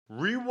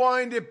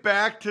Rewind it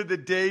back to the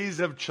days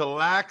of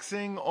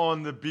chillaxing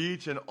on the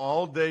beach and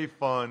all-day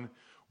fun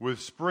with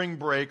Spring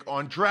Break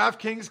on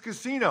DraftKings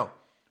Casino.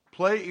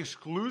 Play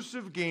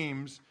exclusive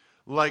games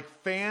like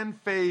Fan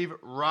Fave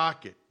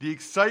Rocket. The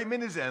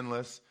excitement is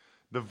endless,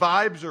 the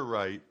vibes are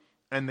right,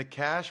 and the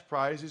cash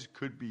prizes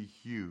could be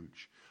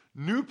huge.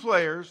 New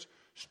players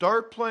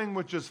start playing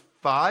with just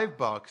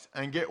 $5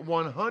 and get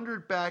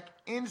 $100 back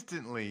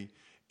instantly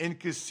in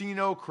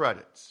casino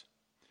credits.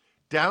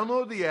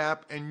 Download the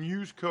app and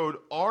use code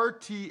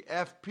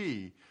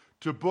RTFP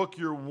to book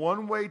your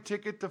one-way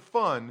ticket to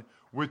fun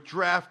with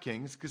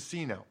DraftKings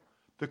Casino.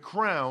 The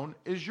crown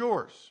is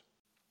yours.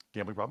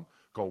 Gambling problem?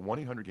 Call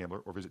 1-800-GAMBLER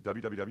or visit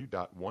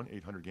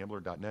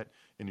www.1800gambler.net.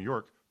 In New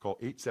York, call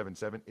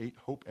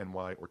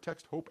 877-8-HOPE-NY or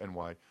text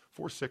HOPE-NY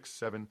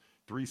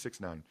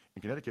 467-369.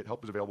 In Connecticut,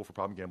 help is available for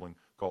problem gambling.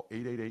 Call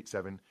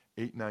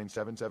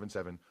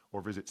 888-7-897-7777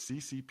 or visit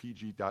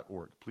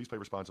ccpg.org. Please play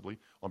responsibly.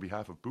 On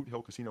behalf of Boot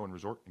Hill Casino and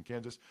Resort in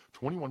Kansas,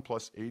 21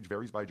 plus, age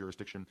varies by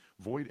jurisdiction,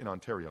 void in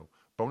Ontario.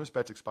 Bonus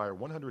bets expire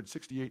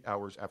 168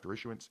 hours after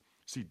issuance.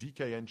 See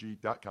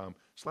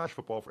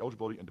dkng.com/football for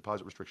eligibility and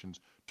deposit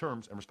restrictions,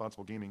 terms, and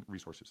responsible gaming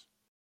resources.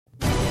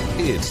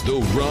 It's the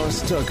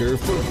Ross Tucker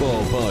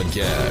Football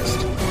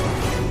Podcast.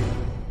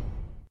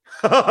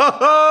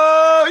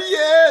 Oh,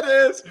 yeah, it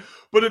is.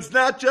 But it's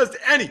not just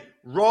any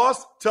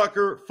Ross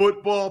Tucker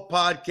Football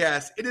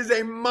Podcast. It is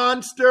a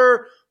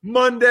Monster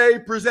Monday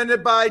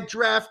presented by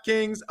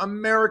DraftKings,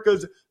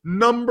 America's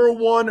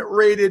 #1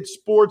 rated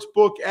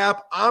sportsbook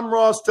app. I'm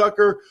Ross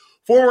Tucker,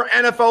 former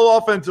NFL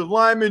offensive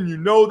lineman. You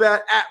know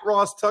that, at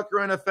Ross Tucker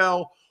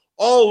NFL,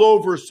 all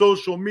over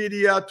social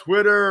media,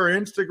 Twitter,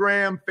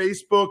 Instagram,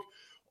 Facebook.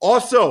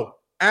 Also,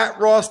 at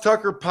Ross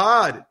Tucker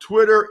Pod,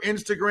 Twitter,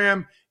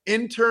 Instagram.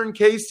 Intern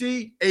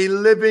Casey, a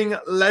living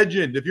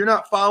legend. If you're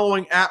not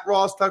following at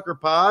Ross Tucker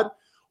Pod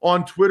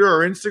on Twitter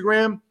or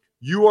Instagram,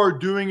 you are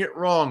doing it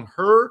wrong.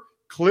 Her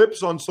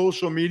clips on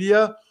social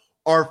media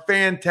are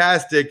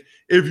fantastic.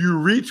 If you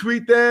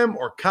retweet them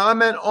or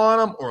comment on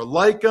them or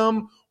like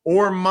them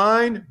or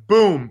mine,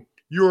 boom,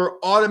 you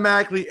are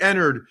automatically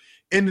entered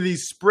into the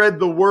Spread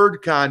the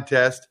Word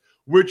contest,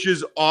 which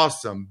is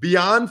awesome.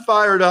 Beyond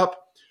fired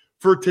up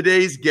for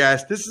today's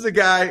guest. This is a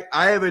guy,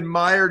 I have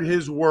admired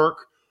his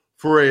work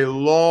for a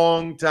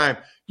long time.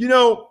 You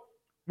know,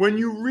 when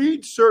you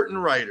read certain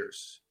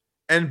writers,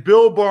 and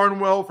Bill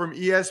Barnwell from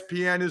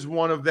ESPN is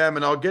one of them,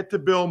 and I'll get to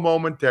Bill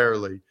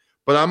momentarily,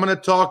 but I'm going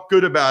to talk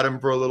good about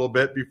him for a little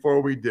bit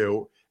before we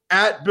do.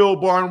 At Bill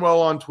Barnwell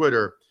on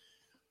Twitter,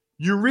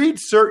 you read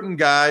certain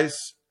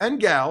guys, and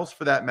gals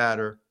for that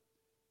matter,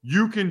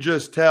 you can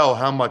just tell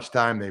how much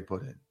time they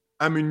put in.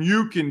 I mean,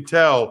 you can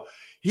tell.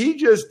 He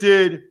just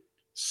did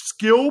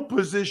skill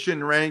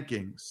position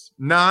rankings,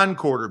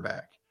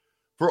 non-quarterback,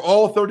 for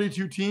all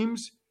 32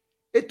 teams.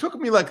 It took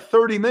me like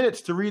 30 minutes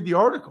to read the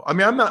article. I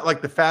mean, I'm not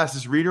like the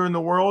fastest reader in the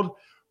world,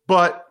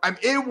 but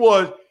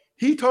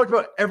he talked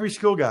about every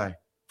skill guy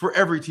for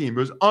every team. It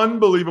was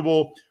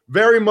unbelievable.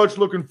 Very much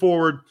looking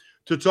forward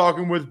to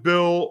talking with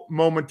Bill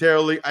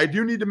momentarily. I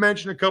do need to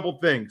mention a couple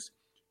things.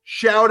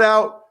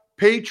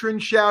 Patron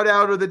shout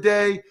out of the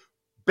day,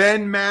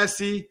 Ben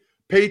Massey,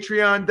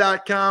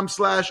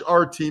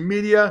 patreon.com/RT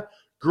Media.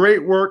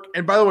 Great work.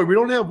 And by the way, we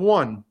don't have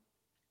one.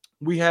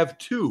 We have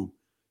two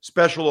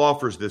special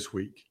offers this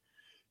week.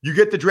 You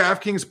get the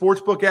DraftKings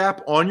Sportsbook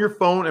app on your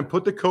phone and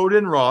put the code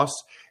in Ross.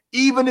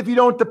 Even if you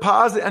don't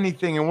deposit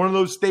anything in one of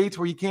those states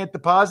where you can't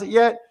deposit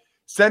yet,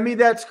 send me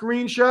that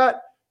screenshot.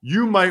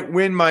 You might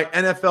win my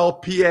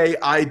NFLPA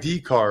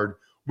ID card,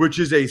 which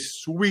is a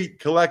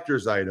sweet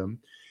collector's item.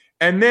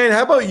 And then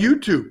how about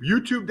YouTube?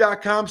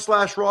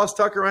 YouTube.com/Ross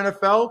Tucker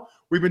NFL.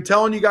 We've been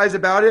telling you guys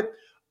about it.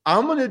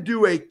 I'm going to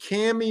do a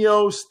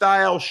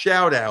cameo-style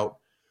shout-out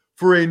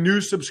for a new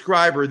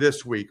subscriber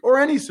this week, or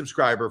any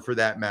subscriber for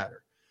that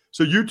matter.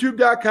 So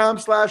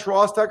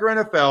youtube.com/Ross Tucker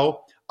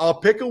NFL. I'll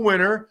pick a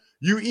winner.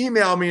 You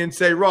email me and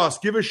say, Ross,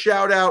 give a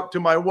shout out to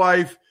my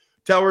wife.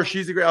 Tell her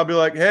she's a great. I'll be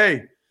like,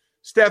 hey,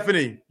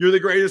 Stephanie, you're the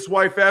greatest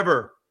wife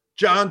ever.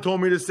 John told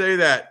me to say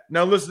that.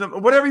 Now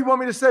listen, whatever you want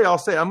me to say, I'll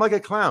say it. I'm like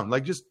a clown.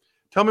 Like, just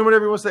tell me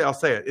whatever you want to say. I'll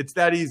say it. It's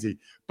that easy.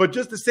 But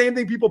just the same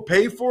thing people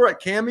pay for at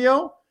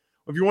Cameo.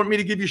 If you want me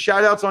to give you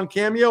shout outs on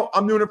Cameo,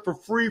 I'm doing it for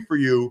free for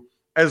you,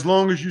 as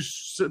long as you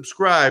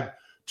subscribe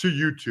to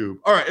YouTube.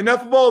 All right,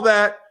 enough of all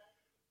that.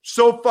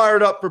 So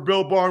fired up for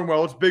Bill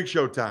Barnwell. It's Big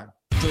Show time.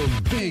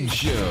 The Big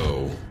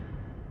Show.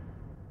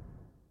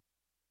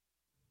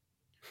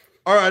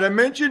 All right, I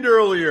mentioned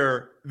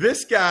earlier,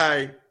 this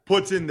guy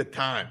puts in the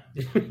time.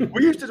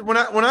 We used to, when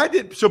I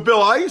did, so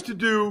Bill, I used to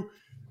do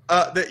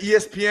the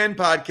ESPN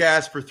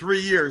podcast for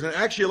 3 years. And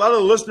actually, a lot of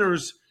the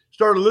listeners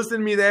started listening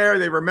to me there.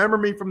 They remember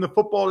me from the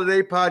Football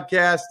Today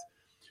podcast.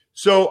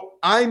 So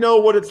I know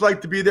what it's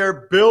like to be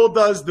there. Bill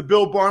does the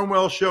Bill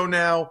Barnwell show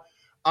now.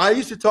 I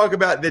used to talk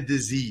about the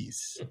disease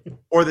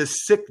or the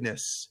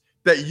sickness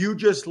that you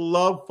just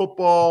love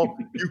football.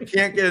 You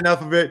can't get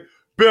enough of it.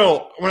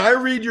 Bill, when I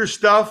read your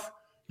stuff,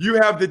 you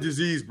have the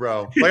disease,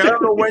 bro. Like, I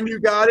don't know when you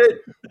got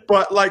it,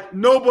 but like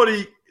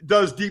nobody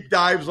does deep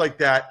dives like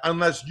that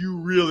unless you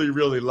really,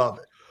 really love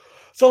it.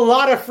 So a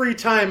lot of free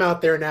time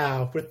out there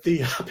now with the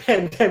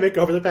pandemic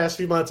over the past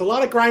few months. A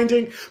lot of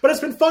grinding, but it's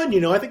been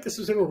fun. I think this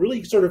has been a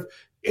really sort of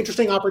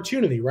interesting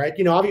opportunity, right?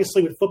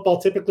 Obviously with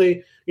football,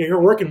 typically,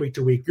 you're working week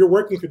to week. You're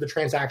working through the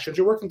transactions.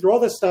 You're working through all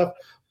this stuff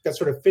that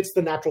sort of fits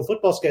the natural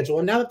football schedule.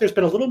 And now that there's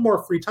been a little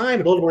more free time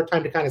and a little more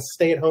time to kind of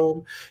stay at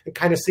home and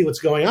kind of see what's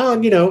going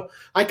on,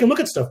 I can look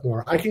at stuff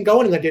more. I can go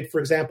in and I did, for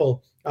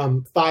example,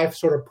 5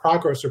 sort of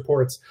progress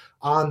reports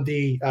on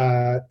the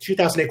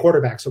 2008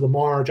 quarterbacks, so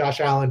Lamar, Josh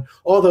Allen,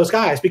 all those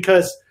guys,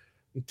 because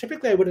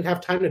typically I wouldn't have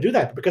time to do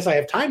that. But because I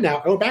have time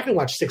now, I went back and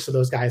watched 6 of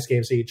those guys'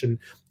 games each and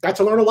got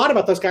to learn a lot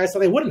about those guys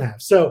that I wouldn't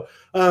have. So,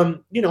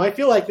 I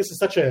feel like this is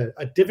such a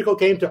difficult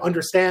game to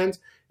understand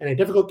and a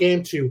difficult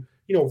game to,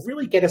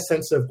 really get a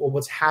sense of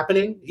what's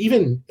happening,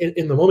 even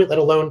in the moment, let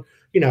alone,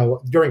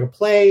 during a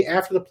play,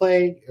 after the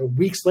play,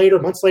 weeks later,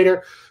 months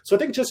later. So I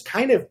think just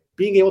kind of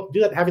being able to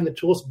do that, having the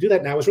tools to do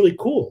that now is really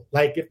cool.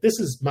 Like, if this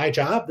is my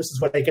job, this is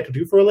what I get to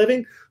do for a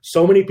living,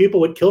 so many people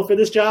would kill for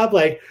this job.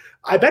 Like,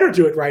 I better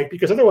do it right,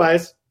 because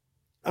otherwise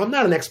I'm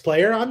not an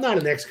ex-player. I'm not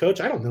an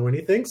ex-coach. I don't know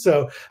anything.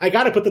 So I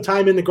got to put the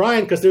time in the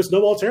grind because there's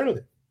no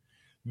alternative.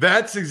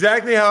 That's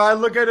exactly how I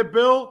look at it,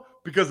 Bill,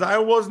 because I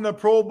wasn't a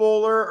Pro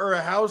Bowler or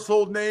a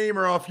household name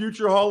or a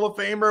future Hall of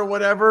Famer or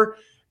whatever.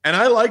 And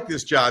I like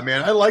this job,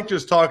 man. I like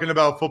just talking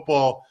about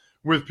football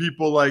with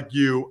people like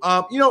you.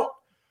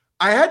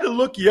 I had to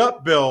look you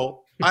up,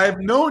 Bill. I've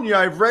known you.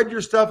 I've read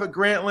your stuff at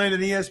Grantland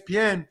and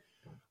ESPN.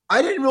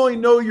 I didn't really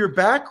know your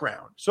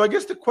background. So I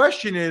guess the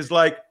question is,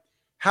 like,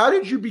 how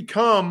did you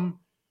become,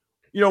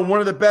 one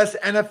of the best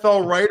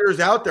NFL writers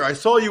out there? I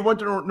saw you went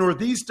to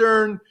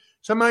Northeastern.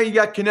 Somehow you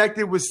got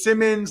connected with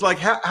Simmons. Like,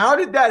 how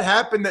did that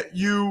happen that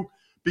you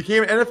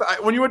became an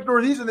NFL? When you went to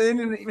Northeastern, they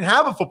didn't even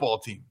have a football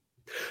team.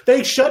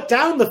 They shut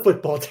down the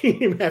football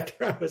team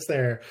after I was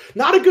there.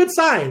 Not a good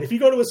sign if you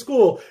go to a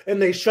school and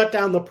they shut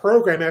down the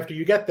program after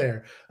you get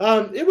there.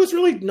 It was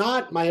really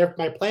not my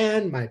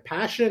plan, my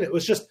passion. It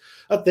was just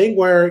a thing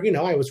where,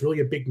 I was really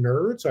a big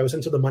nerd. So I was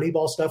into the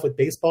Moneyball stuff with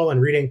baseball and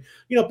reading,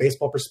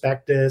 Baseball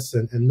Prospectus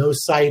and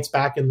those sites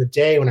back in the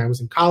day when I was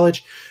in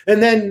college.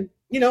 And then,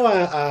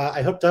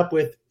 I hooked up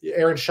with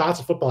Aaron Schatz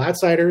of Football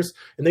Outsiders,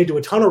 and they do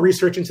a ton of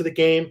research into the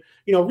game.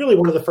 Really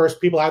one of the first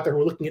people out there who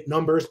were looking at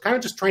numbers, kind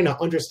of just trying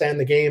to understand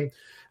the game.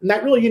 And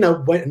that really,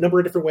 went a number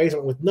of different ways. It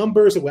went with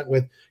numbers. It went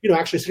with,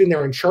 actually sitting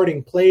there and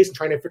charting plays and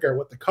trying to figure out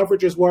what the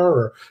coverages were,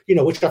 or,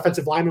 which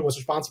offensive lineman was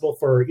responsible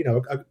for,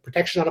 a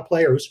protection on a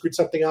play, or who screwed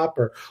something up,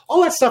 or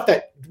all that stuff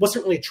that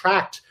wasn't really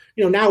tracked.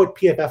 Now with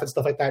PFF and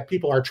stuff like that,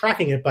 people are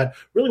tracking it, but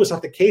really was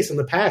not the case in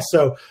the past.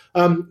 So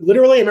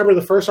literally, I remember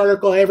the first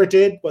article I ever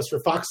did was for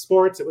Fox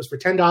Sports. It was for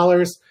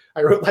 $10.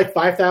 I wrote like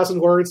 5,000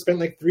 words, spent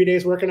like 3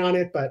 days working on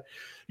it. But,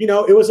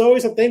 it was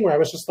always a thing where I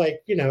was just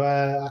like,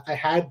 I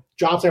had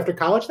jobs after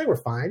college. They were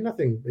fine,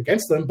 nothing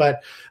against them.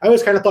 But I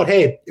always kind of thought,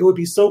 hey, it would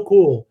be so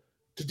cool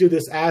to do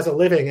this as a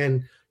living.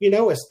 And,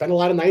 I spent a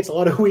lot of nights, a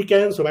lot of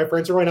weekends when my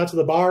friends were going out to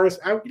the bars.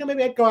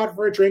 Maybe I'd go out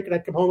for a drink and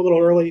I'd come home a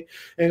little early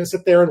and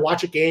sit there and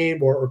watch a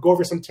game or go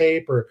over some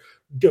tape or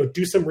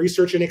do some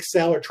research in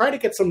Excel or try to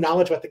get some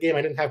knowledge about the game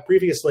I didn't have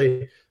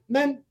previously. And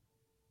then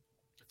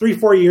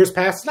 3-4 years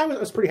passed, and I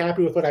was pretty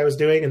happy with what I was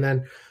doing. And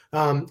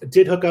then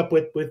did hook up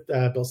with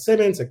Bill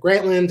Simmons at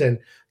Grantland and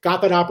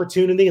got that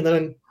opportunity. And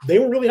then they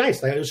were really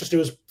nice. It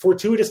was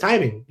fortuitous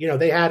timing.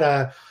 They had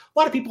a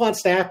lot of people on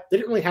staff. They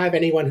didn't really have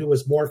anyone who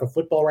was more of a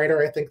football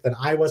writer, I think, than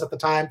I was at the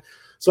time.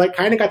 So I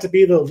kind of got to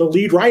be the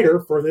lead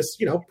writer for this,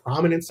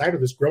 prominent site or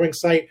this growing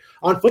site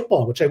on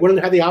football, which I wouldn't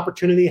have had the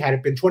opportunity had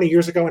it been 20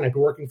 years ago and I'd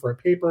been working for a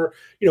paper.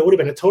 It would have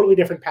been a totally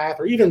different path,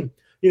 or even,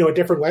 a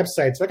different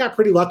website. So I got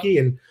pretty lucky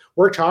and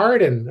worked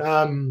hard. And,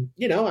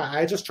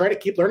 I just try to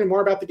keep learning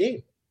more about the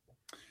game.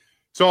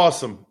 It's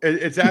awesome.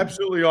 It's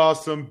absolutely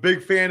awesome.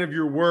 Big fan of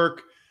your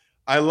work.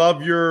 I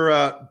love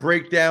your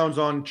breakdowns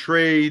on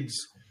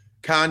trades,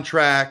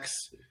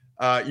 contracts.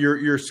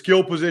 Your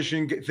skill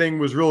position thing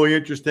was really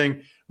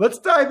interesting. Let's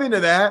dive into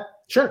that.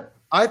 Sure.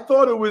 I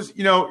thought it was,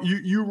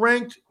 you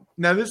ranked,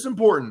 now this is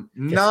important,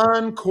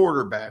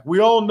 non-quarterback. We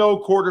all know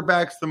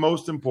quarterback's the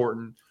most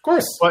important. Of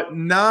course. But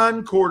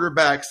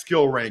non-quarterback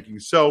skill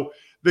rankings. So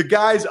the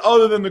guys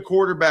other than the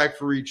quarterback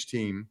for each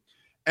team.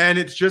 And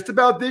it's just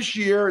about this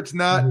year. It's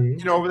not,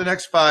 over the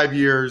next 5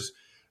 years.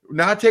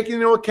 Not taking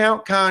into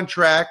account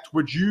contract,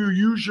 which you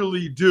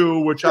usually do,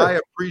 which I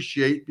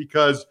appreciate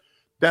because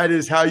that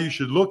is how you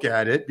should look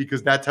at it,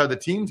 because that's how the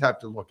teams have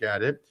to look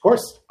at it. Of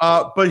course.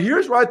 But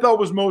here's what I thought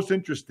was most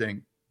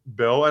interesting,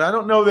 Bill, and I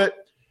don't know that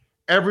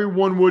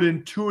everyone would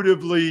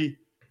intuitively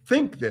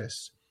think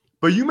this,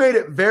 but you made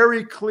it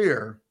very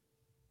clear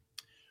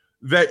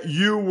that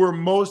you were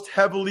most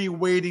heavily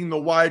weighting the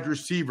wide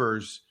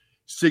receivers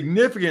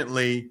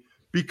significantly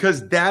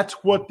because that's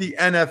what the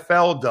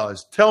NFL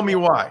does. Tell me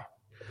why.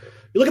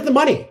 You look at the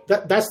money.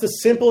 That's the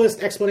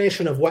simplest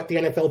explanation of what the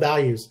NFL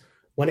values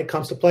when it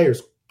comes to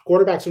players.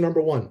 Quarterbacks are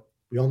number one.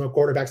 We all know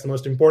quarterback's the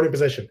most important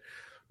position.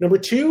 Number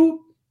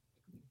two,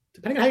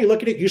 depending on how you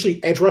look at it,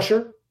 usually edge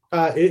rusher.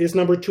 is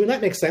number 2, and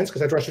that makes sense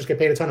because edge rushers get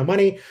paid a ton of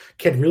money,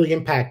 can really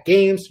impact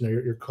games.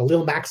 Your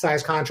Khalil Mack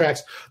size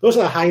contracts; those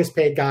are the highest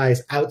paid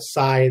guys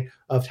outside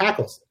of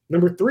tackles.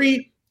 Number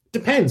 3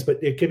 depends,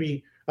 but it could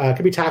be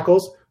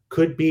tackles,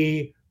 could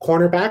be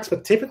cornerbacks,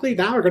 but typically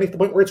now we're going to get to the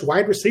point where it's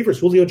wide receivers.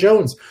 Julio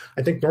Jones,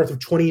 I think north of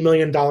 $20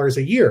 million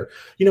a year.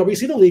 We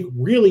see the league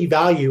really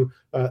value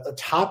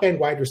top-end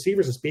wide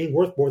receivers as being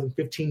worth more than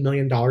 $15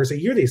 million a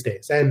year these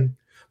days. And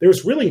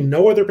there's really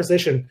no other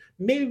position,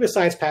 maybe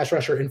besides pass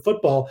rusher in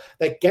football,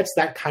 that gets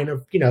that kind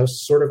of,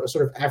 sort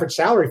of average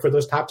salary for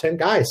those top 10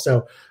 guys.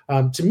 So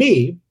to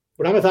me,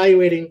 when I'm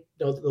evaluating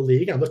the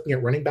league, I'm looking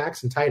at running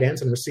backs and tight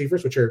ends and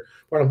receivers, which are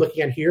what I'm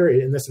looking at here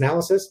in this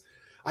analysis.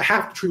 I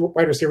have to treat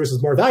wide receivers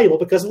as more valuable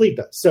because the league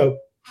does. So,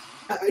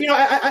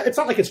 it's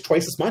not like it's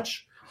twice as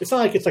much. It's not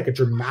like it's like a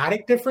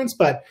dramatic difference.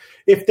 But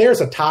if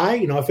there's a tie,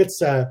 if it's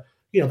the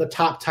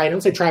top tight end,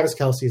 let's say Travis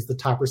Kelce is the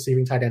top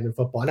receiving tight end in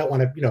football. I don't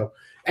want to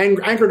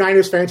anger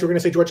Niners fans who are going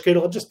to say George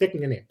Kittle. I'm just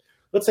picking a name.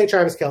 Let's say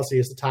Travis Kelce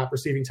is the top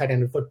receiving tight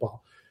end in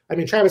football. I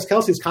mean, Travis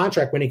Kelce's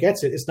contract, when he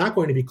gets it, is not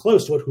going to be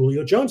close to what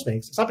Julio Jones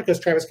makes. It's not because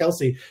Travis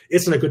Kelce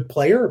isn't a good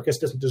player or because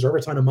he doesn't deserve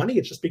a ton of money.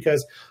 It's just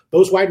because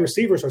those wide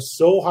receivers are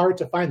so hard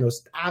to find.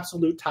 Those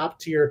absolute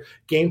top-tier,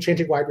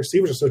 game-changing wide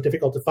receivers are so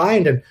difficult to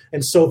find and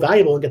so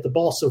valuable and get the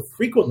ball so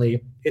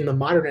frequently in the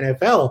modern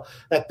NFL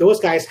that those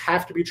guys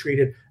have to be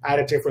treated at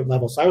a different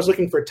level. So I was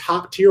looking for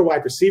top-tier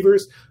wide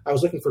receivers. I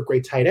was looking for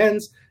great tight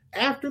ends.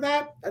 After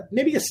that,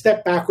 maybe a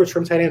step backwards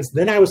from tight ends.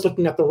 Then I was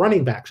looking at the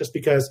running backs just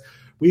because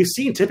we've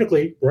seen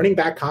typically running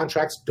back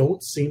contracts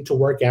don't seem to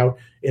work out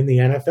in the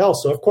NFL.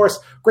 So, of course,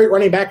 great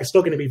running back is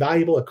still going to be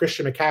valuable. A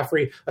Christian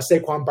McCaffrey, a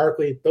Saquon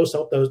Barkley, those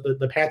help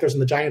the Panthers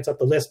and the Giants up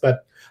the list.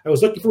 But I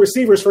was looking for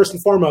receivers first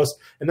and foremost,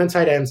 and then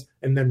tight ends,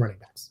 and then running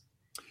backs.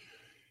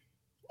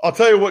 I'll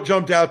tell you what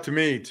jumped out to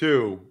me,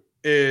 too,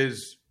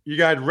 is you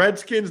got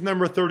Redskins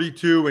number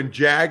 32 and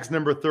Jags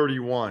number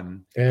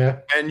 31. Yeah.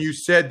 And you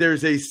said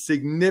there's a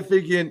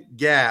significant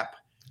gap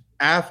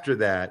after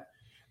that.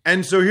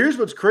 And so here's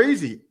what's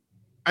crazy.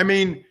 I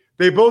mean,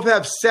 they both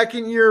have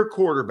second-year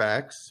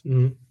quarterbacks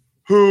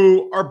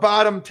who are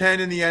bottom 10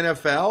 in the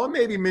NFL. And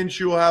maybe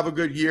Minshew will have a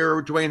good year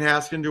or Dwayne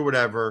Haskins or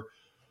whatever.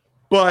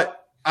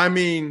 But, I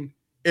mean,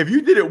 if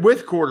you did it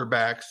with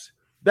quarterbacks,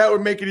 that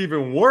would make it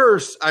even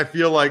worse, I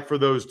feel like, for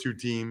those two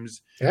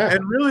teams. Yeah.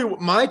 And really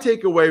my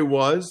takeaway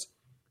was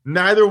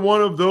neither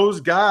one of those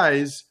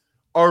guys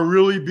are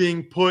really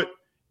being put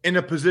in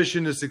a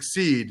position to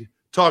succeed,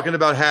 talking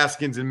about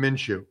Haskins and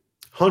Minshew.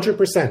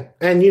 100%.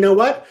 And you know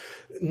what?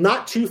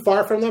 Not too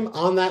far from them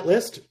on that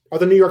list are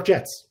the New York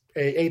Jets,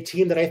 a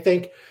team that I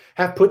think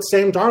have put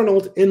Sam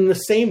Darnold in the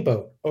same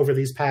boat over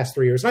these past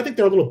 3 years. And I think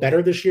they're a little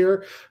better this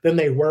year than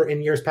they were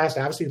in years past.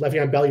 Obviously,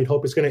 Le'Veon Bell, you'd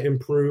hope, is going to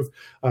improve.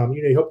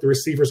 You hope the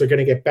receivers are going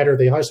to get better.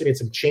 They obviously made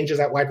some changes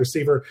at wide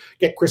receiver,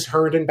 get Chris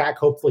Herndon back.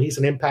 Hopefully he's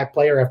an impact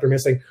player after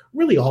missing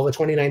really all of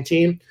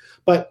 2019.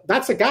 But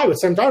that's a guy with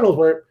Sam Darnold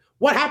where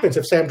what happens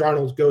if Sam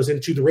Darnold goes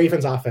into the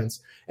Ravens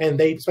offense and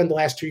they spend the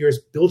last 2 years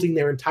building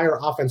their entire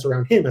offense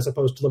around him as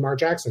opposed to Lamar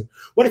Jackson?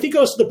 What if he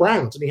goes to the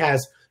Browns and he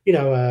has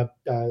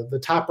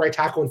the top right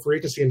tackle in free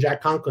agency in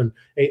Jack Conklin,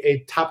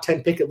 a top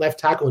 10 pick at left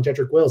tackle in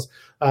Jedrick Wills.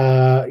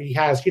 He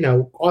has,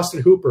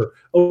 Austin Hooper,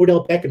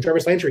 Odell Beckham,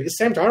 Jarvis Landry. Is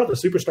Sam Darnold a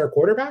superstar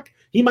quarterback?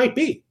 He might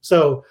be.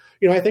 So,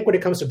 I think when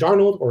it comes to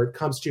Darnold or it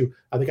comes to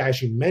the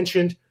guys you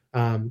mentioned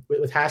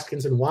with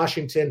Haskins in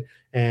Washington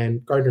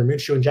and Gardner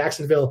Minshew in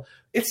Jacksonville,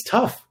 it's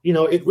tough.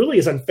 It really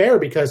is unfair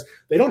because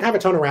they don't have a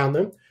ton around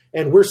them.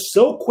 And we're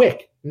so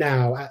quick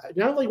now,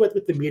 not only with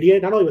the media,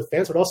 not only with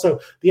fans, but also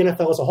the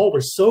NFL as a whole.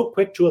 We're so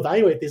quick to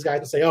evaluate these guys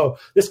and say, oh,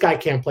 this guy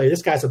can't play.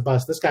 This guy's a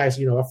bust. This guy's,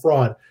 a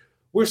fraud.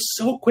 We're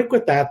so quick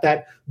with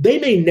that they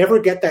may never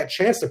get that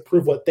chance to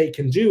prove what they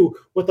can do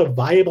with a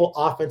viable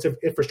offensive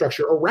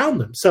infrastructure around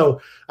them.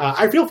 So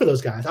I feel for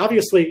those guys.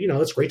 Obviously,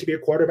 it's great to be a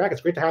quarterback.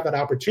 It's great to have that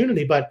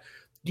opportunity, but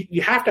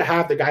you have to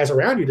have the guys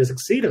around you to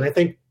succeed. And I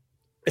think,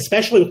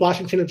 especially with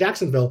Washington and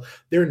Jacksonville,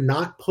 they're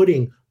not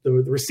putting the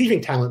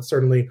receiving talent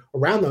certainly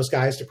around those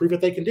guys to prove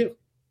what they can do.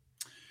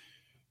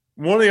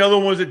 One of the other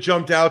ones that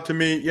jumped out to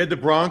me, you had the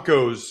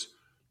Broncos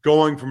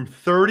going from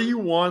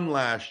 31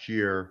 last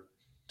year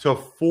to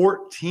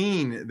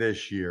 14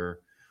 this year,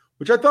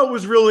 which I thought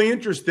was really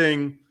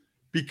interesting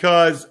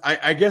because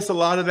I guess a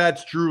lot of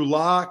that's Drew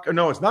Lock.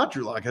 No, it's not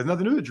Drew Lock. It has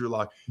nothing to do with Drew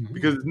Lock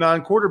because it's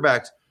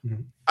non-quarterbacks.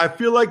 Mm-hmm. I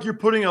feel like you're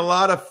putting a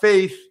lot of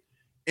faith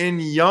in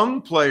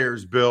young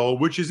players, Bill,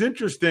 which is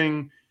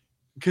interesting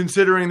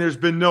considering there's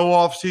been no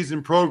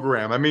offseason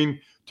program. I mean,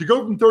 to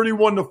go from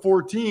 31 to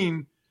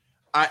 14,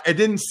 it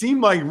didn't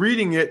seem like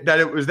reading it that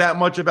it was that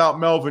much about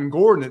Melvin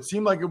Gordon. It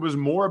seemed like it was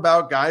more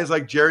about guys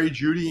like Jerry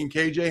Jeudy and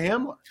KJ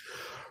Hamler.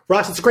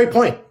 Ross, it's a great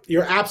point.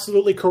 You're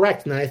absolutely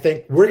correct. And I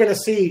think we're going to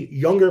see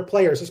younger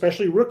players,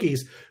 especially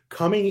rookies,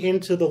 coming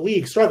into the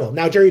league struggle.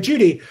 Now, Jerry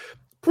Jeudy,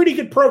 pretty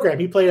good program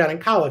he played out in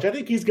college. I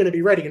think he's going to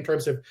be ready in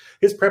terms of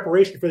his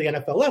preparation for the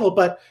NFL level,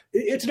 but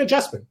it's an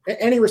adjustment.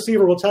 Any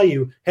receiver will tell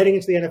you heading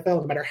into the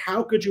NFL, no matter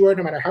how good you are,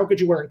 no matter how good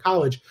you were in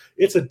college,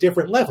 it's a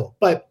different level.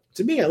 But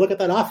to me, I look at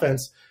that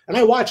offense, and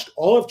I watched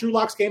all of Drew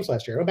Lock's games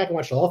last year. I went back and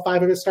watched all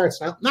 5 of his starts.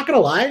 Now, I'm not going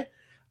to lie.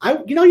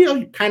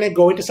 You kind of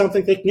go into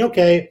something thinking,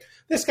 okay,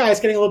 this guy's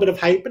getting a little bit of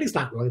hype, but he's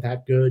not really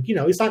that good.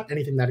 He's not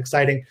anything that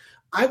exciting.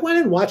 I went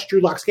and watched Drew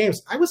Lock's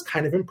games. I was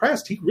kind of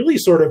impressed. He really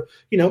sort of,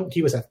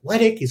 he was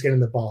athletic. He's getting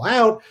the ball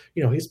out.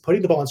 He's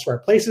putting the ball in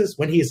smart places.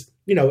 When he's,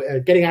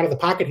 getting out of the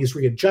pocket, he's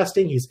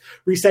readjusting. He's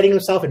resetting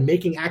himself and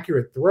making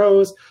accurate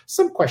throws.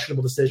 Some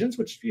questionable decisions,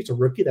 which he's a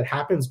rookie, that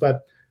happens.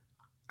 But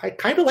I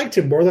kind of liked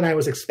him more than I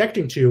was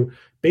expecting to,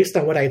 based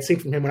on what I had seen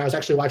from him when I was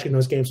actually watching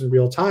those games in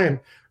real time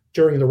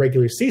during the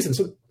regular season.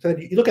 So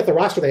you look at the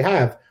roster they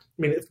have.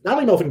 I mean, not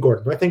only Melvin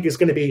Gordon, who I think is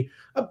going to be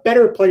a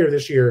better player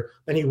this year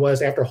than he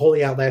was after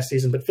holding out last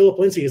season, but Phillip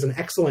Lindsay is an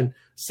excellent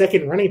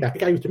second running back, a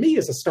guy who to me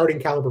is a starting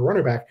caliber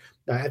running back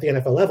at the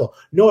NFL level.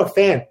 Noah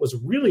Fant was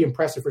really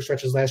impressive for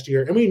stretches last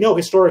year, and we know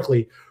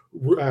historically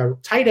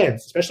tight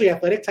ends, especially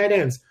athletic tight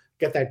ends,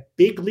 get that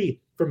big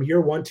leap from year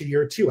 1 to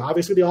year 2.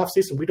 Obviously, the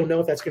offseason, we don't know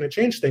if that's going to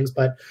change things,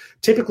 but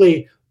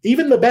typically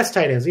even the best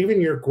tight ends,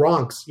 even your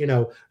Gronks,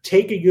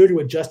 take a year to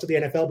adjust to the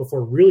NFL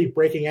before really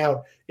breaking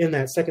out in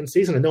that second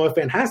season. And Noah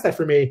Fant has that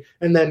for me.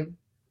 And then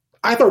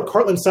I thought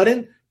Cortland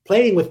Sutton,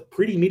 playing with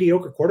pretty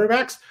mediocre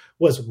quarterbacks,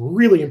 was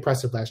really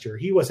impressive last year.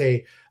 He was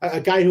a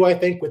guy who I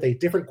think with a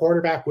different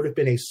quarterback would have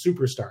been a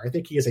superstar. I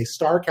think he is a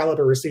star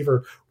caliber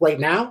receiver right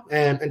now.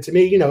 And to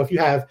me, if you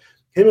have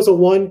him as a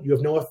 1, you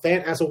have Noah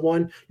Fant as a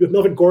 1, you have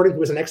Melvin Gordon,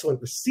 who is an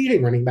excellent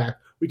receiving running back,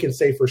 we can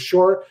say for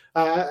sure,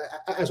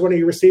 as one of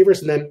your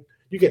receivers. And then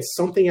you get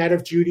something out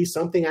of Judy,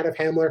 something out of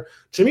Hamler.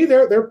 To me,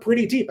 they're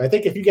pretty deep. I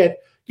think if you get,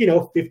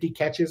 50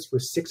 catches for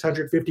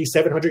 650,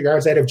 700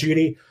 yards out of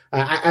Judy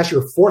as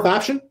your 4th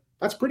option,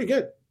 that's pretty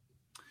good.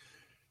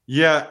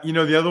 Yeah,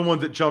 the other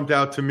ones that jumped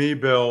out to me,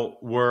 Bill,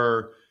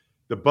 were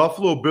the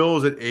Buffalo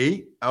Bills at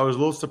 8. I was a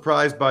little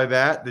surprised by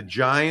that. The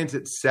Giants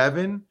at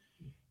 7.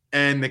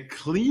 And the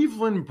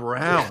Cleveland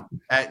Browns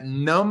at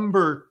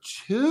number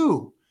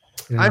 2.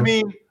 Yeah. I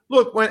mean,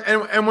 look,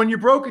 when you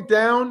broke it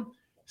down,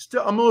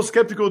 still, I'm a little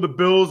skeptical of the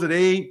Bills at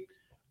 8.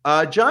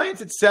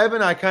 Giants at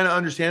 7, I kind of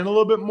understand a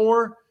little bit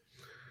more.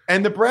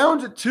 And the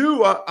Browns at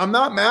 2, I'm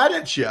not mad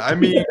at you. I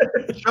mean,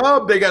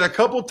 Chubb, they got a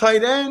couple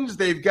tight ends.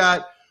 They've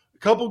got a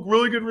couple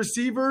really good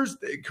receivers,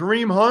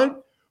 Kareem Hunt.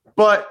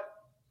 But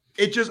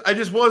I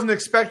just wasn't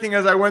expecting,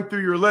 as I went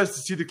through your list,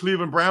 to see the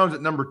Cleveland Browns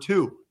at number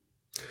 2.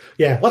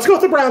 Yeah, let's go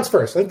with the Browns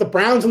first. I think the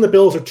Browns and the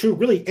Bills are 2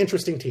 really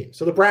interesting teams.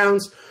 So the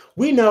Browns,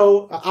 we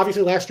know,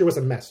 obviously last year was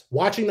a mess.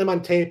 Watching them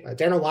on tape,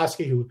 Dan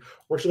Orlovsky, who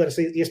works with us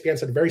at ESPN,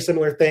 said very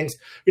similar things.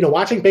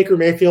 Watching Baker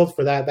Mayfield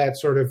for that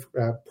sort of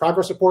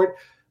progress report,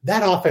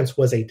 that offense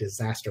was a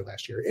disaster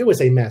last year. It was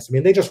a mess. I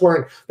mean,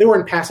 they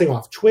weren't passing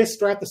off twists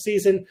throughout the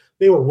season.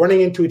 They were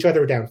running into each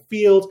other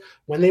downfield.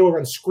 When they were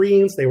on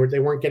screens, they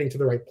weren't getting to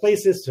the right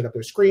places to set up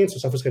their screens, so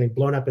stuff was getting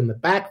blown up in the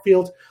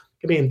backfield.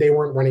 I mean, they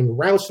weren't running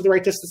routes to the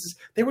right distances.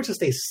 They were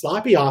just a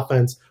sloppy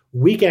offense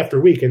week after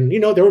week. And,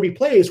 there would be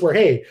plays where,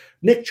 hey,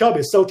 Nick Chubb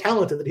is so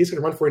talented that he's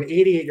going to run for an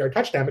 88-yard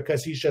touchdown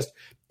because he's just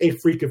a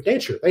freak of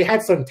nature. They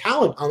had some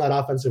talent on that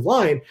offensive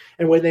line,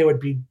 and when they would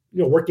be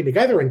working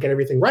together and get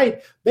everything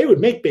right, they would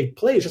make big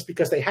plays just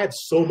because they had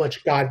so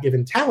much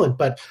God-given talent.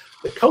 But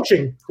the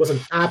coaching was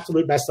an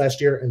absolute mess last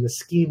year, and the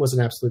scheme was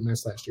an absolute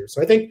mess last year.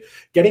 So I think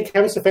getting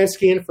Kevin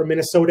Stefanski in from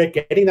Minnesota,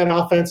 getting that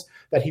offense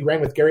that he ran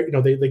with Gary,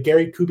 the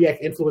Gary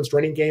Kubiak-influenced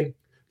running game,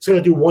 it's going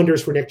to do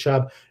wonders for Nick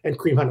Chubb and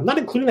Kareem Hunt. I'm not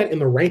including that in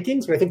the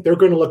rankings, but I think they're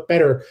going to look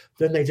better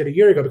than they did a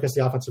year ago because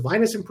the offensive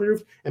line has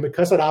improved and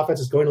because that offense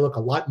is going to look a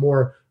lot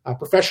more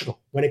professional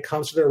when it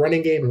comes to their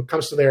running game and when it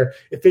comes to their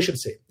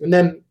efficiency. And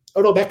then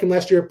Odell Beckham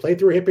last year played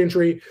through an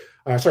injury.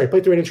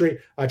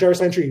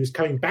 Jarvis Landry, who's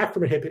coming back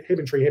from a hip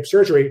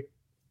surgery,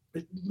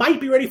 might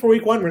be ready for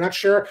week 1. We're not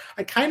sure.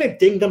 I kind of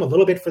dinged them a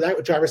little bit for that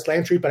with Jarvis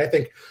Landry, but I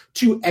think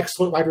 2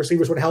 excellent wide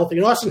receivers when healthy.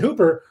 Austin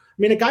Hooper,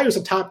 I mean, a guy who's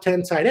a top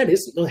 10 tight end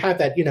doesn't have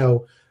that,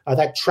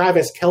 that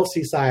Travis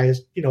Kelce size,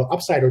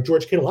 upside or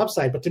George Kittle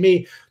upside. But to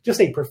me, just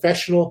a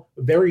professional,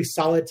 very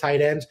solid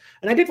tight end.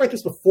 And I did write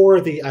this before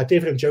the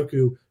David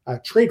Njoku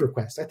trade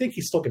request. I think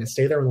he's still going to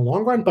stay there in the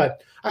long run.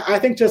 But I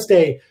think just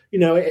a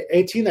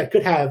team that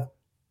could have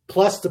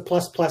plus to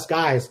plus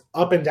guys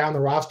up and down the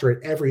roster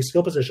at every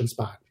skill position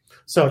spot.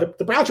 So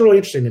the Browns are really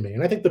interesting to me.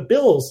 And I think the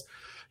Bills,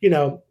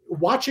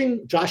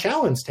 watching Josh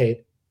Allen's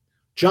tape,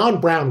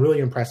 John Brown really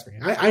impressed me.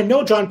 I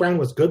know John Brown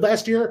was good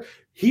last year.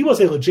 He was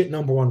a legit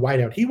number 1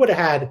 wideout. He would have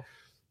had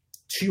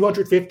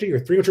 250 or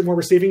 300 more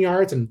receiving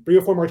yards and 3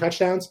 or 4 more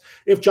touchdowns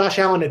if Josh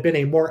Allen had been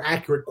a more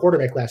accurate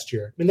quarterback last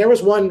year. I mean, there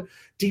was one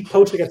deep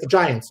post against the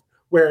Giants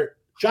where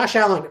Josh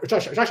Allen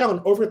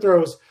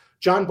overthrows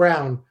John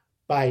Brown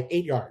by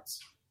 8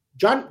 yards.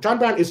 John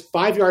Brown is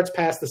 5 yards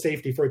past the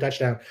safety for a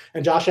touchdown,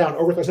 and Josh Allen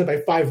overthrows him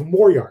by 5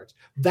 more yards.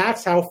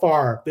 That's how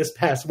far this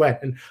pass went.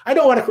 And I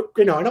don't want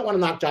to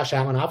knock Josh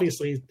Allen.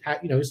 Obviously,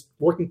 he's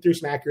working through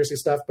some accuracy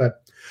stuff,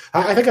 but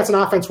I think that's an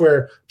offense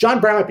where John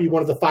Brown might be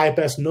one of the 5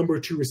 best number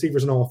 2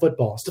 receivers in all of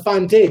football.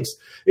 Stephon Diggs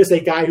is a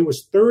guy who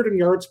was 3rd in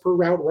yards per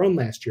route run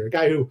last year. A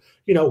guy who,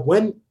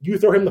 when you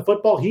throw him the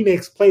football, he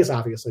makes plays,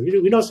 obviously.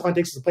 We know Stephon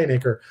Diggs is a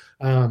playmaker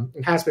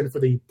and has been for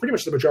pretty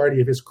much the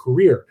majority of his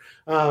career.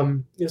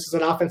 This is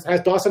an offense that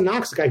has Dawson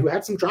Knox, a guy who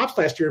had some drops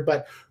last year,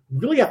 but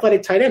really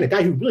athletic tight end, a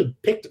guy who really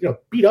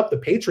beat up the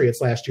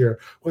Patriots last year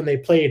when they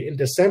played in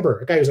December,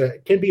 a guy who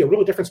can be a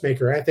real difference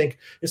maker. I think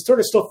is sort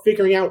of still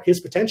figuring out his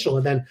potential.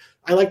 And then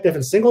I like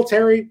Devin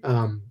Singletary.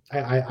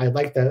 I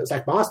like the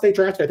Zach Moss they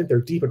drafted. I think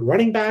they're deep at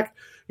running back.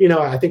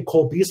 I think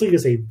Cole Beasley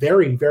is a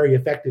very, very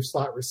effective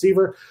slot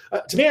receiver.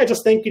 To me, I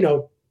just think,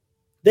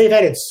 they've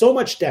added so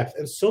much depth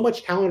and so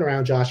much talent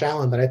around Josh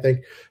Allen that I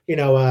think,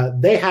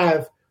 they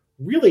have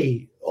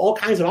really all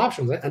kinds of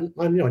options. And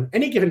in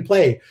any given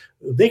play,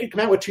 they could come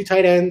out with 2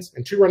 tight ends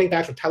and 2 running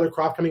backs with Tyler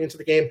Kroft coming into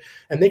the game,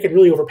 and they can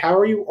really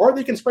overpower you, or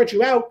they can spread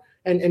you out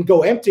and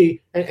go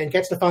empty and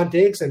get Stephon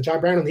Diggs and John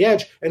Brown on the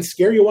edge and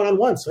scare you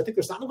one-on-one. So I think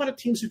there's not a lot of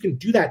teams who can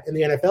do that in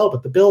the NFL,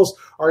 but the Bills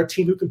are a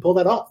team who can pull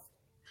that off.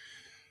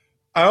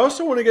 I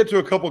also want to get to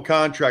a couple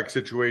contract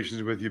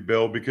situations with you,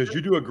 Bill, because you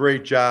do a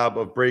great job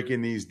of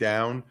breaking these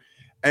down.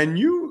 And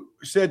you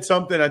said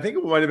something, I think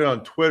it might have been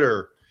on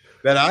Twitter,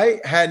 that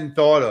I hadn't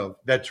thought of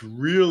that's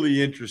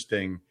really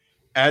interesting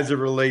as it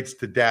relates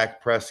to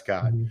Dak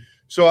Prescott. Mm-hmm.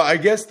 So I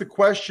guess the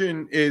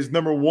question is,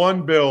 number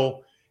one,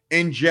 Bill,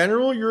 in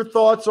general, your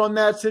thoughts on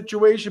that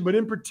situation, but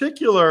in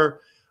particular,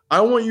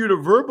 I want you to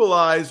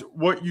verbalize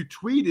what you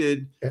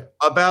tweeted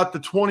about the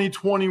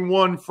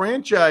 2021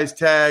 franchise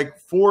tag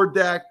for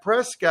Dak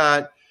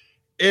Prescott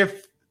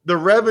if the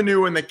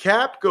revenue and the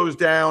cap goes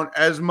down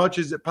as much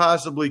as it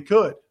possibly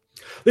could.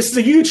 This is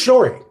a huge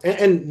story,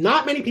 and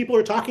not many people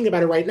are talking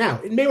about it right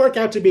now. It may work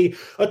out to be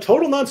a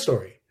total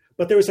non-story,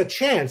 but there's a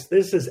chance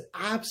this is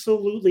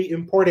absolutely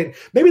important.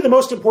 Maybe the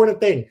most important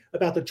thing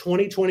about the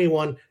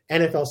 2021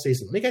 NFL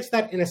season. Let me get to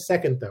that in a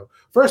second, though.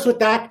 First with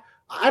Dak,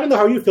 I don't know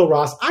how you feel,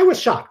 Ross. I was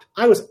shocked.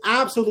 I was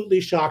absolutely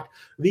shocked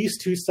these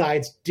 2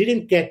 sides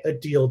didn't get a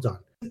deal done.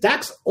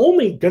 Dak's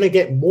only going to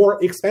get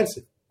more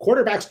expensive.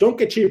 Quarterbacks don't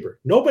get cheaper.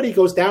 Nobody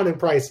goes down in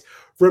price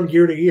from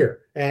year to year.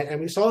 And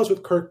we saw this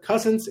with Kirk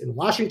Cousins in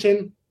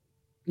Washington.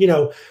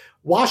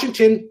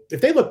 Washington,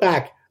 if they look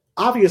back,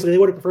 obviously they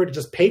would have preferred to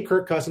just pay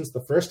Kirk Cousins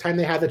the first time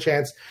they had the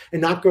chance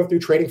and not go through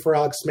trading for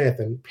Alex Smith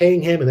and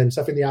paying him and then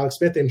suffering the Alex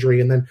Smith injury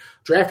and then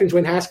drafting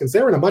Dwayne Haskins.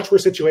 They were in a much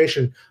worse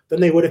situation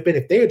than they would have been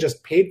if they had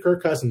just paid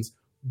Kirk Cousins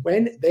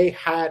when they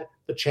had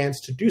the chance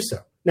to do so.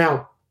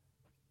 Now,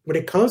 when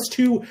it comes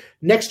to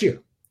next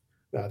year,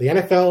 the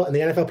NFL and the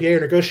NFLPA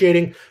are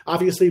negotiating,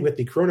 obviously, with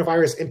the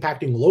coronavirus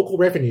impacting local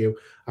revenue.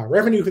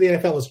 Revenue for the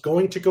NFL is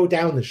going to go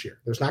down this year.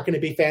 There's not going to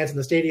be fans in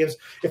the stadiums.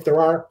 If there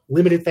are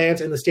limited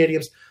fans in the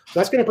stadiums, so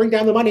that's going to bring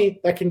down the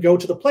money that can go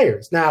to the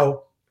players.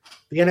 Now,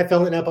 the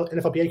NFL and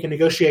NFLPA can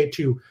negotiate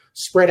to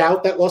spread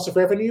out that loss of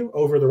revenue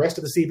over the rest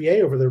of the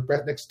CBA over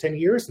the next 10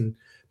 years, and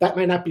that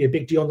might not be a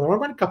big deal in the long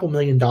run, a couple $1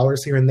 million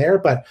here and there,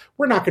 but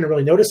we're not going to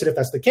really notice it if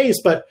that's the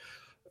case. But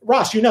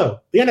Ross, the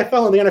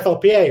NFL and the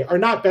NFLPA are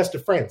not best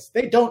of friends.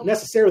 They don't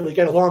necessarily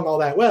get along all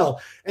that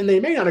well, and they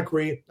may not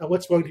agree on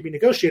what's going to be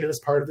negotiated as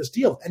part of this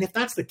deal. And if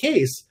that's the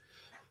case,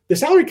 the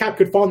salary cap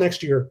could fall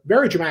next year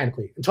very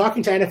dramatically. And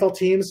talking to NFL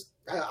teams,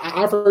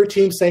 I've heard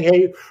teams saying,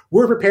 hey,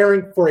 we're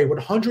preparing for a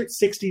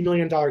 $160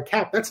 million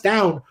cap. That's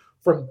down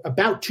from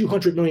about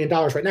 $200 million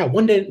right now.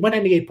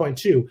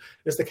 198.2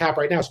 is the cap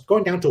right now. So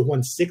going down to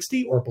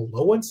 160 or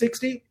below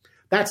 160.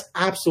 That's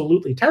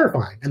absolutely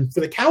terrifying. And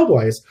for the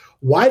Cowboys,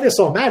 why this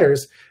all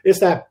matters is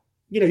that,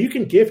 you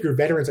can give your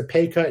veterans a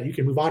pay cut. You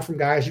can move on from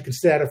guys. You can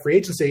sit out of free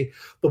agency.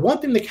 The one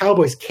thing the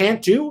Cowboys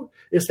can't do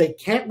is they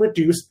can't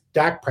reduce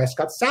Dak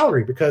Prescott's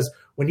salary, because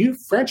when you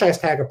franchise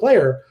tag a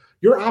player,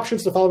 your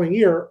options the following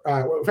year,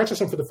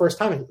 franchise him for the first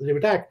time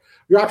with Dak,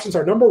 your options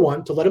are, number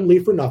one, to let him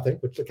leave for nothing,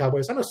 which the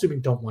Cowboys, I'm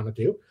assuming, don't want to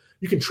do.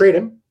 You can trade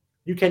him.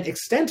 You can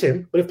extend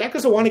him, but if Dak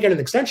doesn't want to get an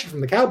extension from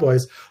the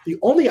Cowboys, the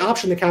only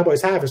option the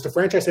Cowboys have is to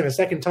franchise him a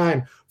second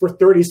time for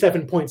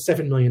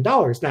 $37.7 million.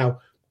 Now,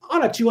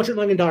 on a $200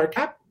 million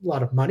cap, a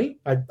lot of money.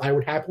 I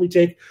would happily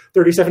take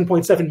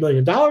 $37.7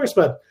 million,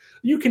 but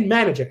you can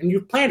manage it, and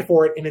you've planned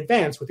for it in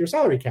advance with your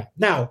salary cap.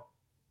 Now,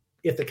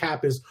 if the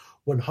cap is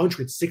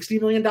 $160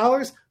 million,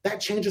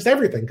 that changes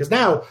everything, because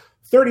now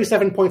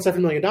 $37.7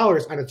 million on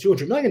a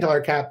 $200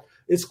 million cap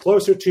is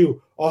closer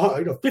to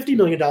 $50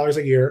 million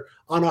a year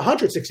on a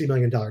 $160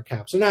 million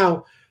cap. So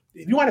now,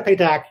 if you want to pay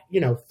Dak,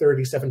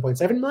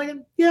 $37.7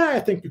 million, yeah, I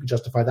think you can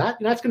justify that.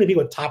 And that's going to be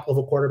what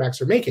top-level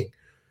quarterbacks are making.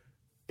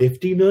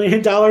 $50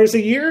 million a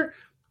year,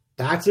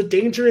 that's a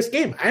dangerous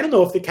game. I don't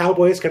know if the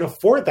Cowboys can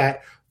afford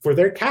that for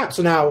their cap.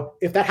 So now,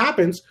 if that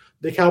happens,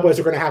 the Cowboys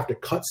are going to have to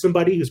cut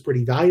somebody who's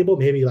pretty valuable,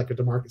 maybe like a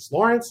DeMarcus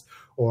Lawrence,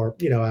 or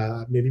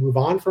maybe move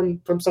on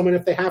from someone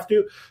if they have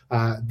to.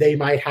 They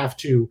might have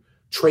to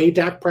trade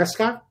Dak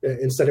Prescott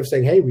instead of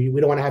saying, hey, we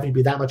don't want to have you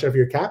be that much of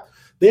your cap.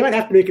 they might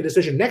have to make a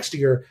decision next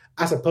year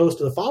as opposed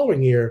to the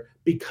following year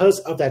because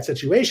of that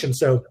situation.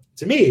 So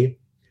to me,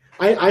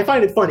 I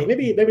find it funny.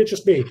 Maybe it's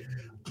just me.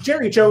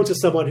 Jerry Jones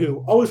is someone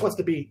who always wants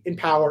to be in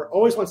power,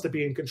 always wants to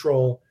be in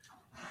control.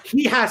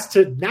 He has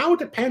to now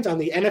depend on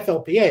the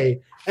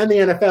NFLPA and the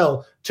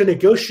NFL to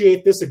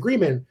negotiate this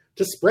agreement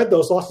to spread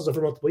those losses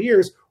over multiple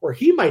years, or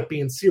he might be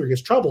in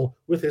serious trouble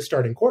with his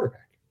starting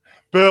quarterback.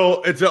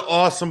 Bill, it's an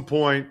awesome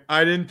point.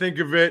 I didn't think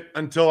of it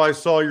until I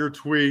saw your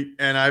tweet,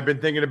 and I've been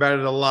thinking about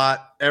it a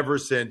lot ever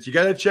since. You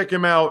got to check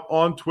him out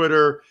on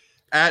Twitter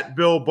at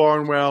Bill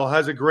Barnwell.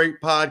 Has a great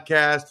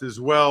podcast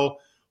as well.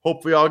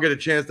 Hopefully I'll get a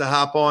chance to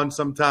hop on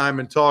sometime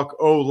and talk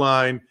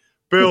O-line.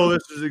 Bill,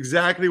 this is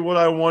exactly what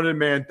I wanted,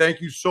 man.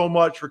 Thank you so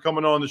much for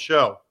coming on the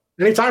show.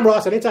 Anytime,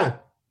 Ross, anytime.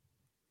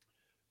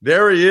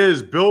 There he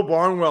is, Bill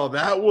Barnwell.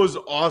 That was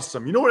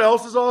awesome. You know what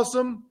else is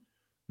awesome?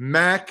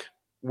 Mack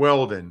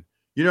Weldon.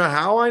 You know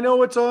how I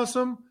know it's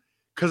awesome?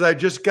 Because I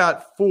just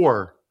got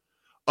 4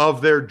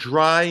 of their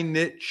dry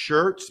knit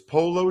shirts,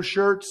 polo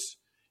shirts.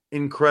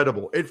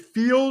 Incredible. It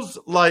feels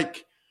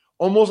like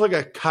almost like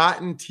a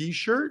cotton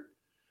t-shirt,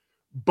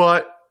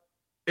 but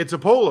it's a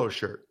polo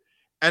shirt.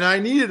 And I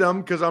needed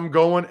them because I'm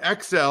going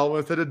XL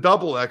instead of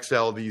double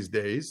XL these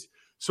days.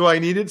 So I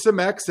needed some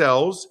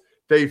XLs.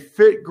 They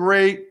fit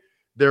great.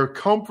 They're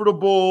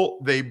comfortable.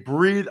 They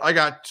breathe. I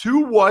got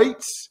 2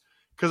 whites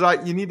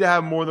because you need to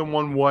have more than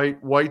one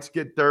white. Whites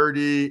get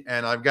dirty.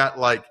 And I've got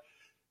what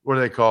do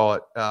they call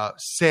it?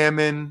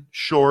 Salmon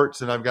shorts.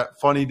 And I've got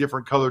funny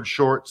different colored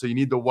shorts. So you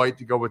need the white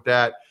to go with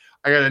that.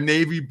 I got a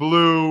navy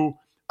blue.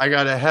 I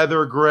got a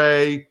heather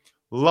gray.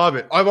 Love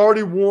it. I've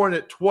already worn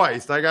it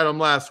twice. I got them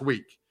last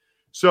week.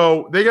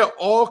 So they got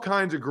all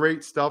kinds of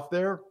great stuff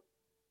there.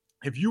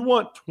 If you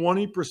want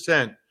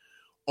 20%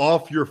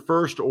 off your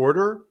first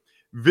order,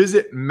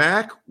 visit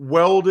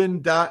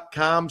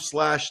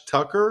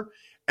mackweldon.com/Tucker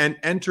and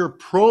enter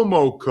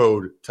promo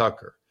code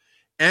Tucker.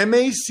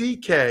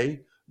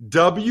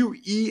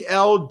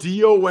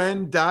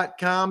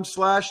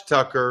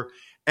 mackweldon.com/Tucker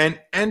and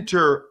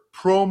enter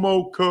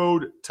promo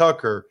code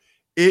Tucker.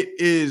 It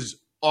is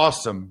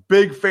awesome.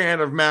 Big fan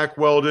of Mack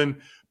Weldon.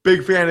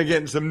 Big fan of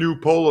getting some new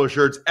polo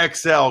shirts,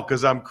 XL,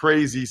 because I'm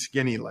crazy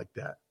skinny like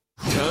that.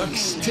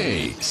 Tuck's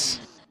Takes.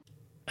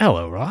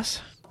 Hello, Ross.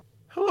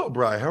 Hello,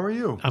 Bri. How are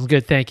you? I'm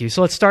good, thank you.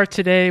 So let's start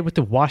today with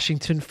the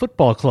Washington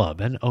Football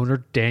Club and owner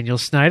Daniel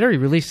Snyder. He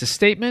released a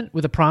statement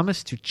with a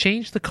promise to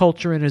change the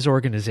culture in his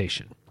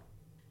organization.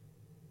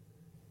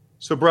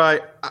 So, Bri,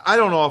 I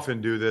don't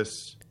often do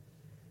this,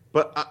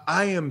 but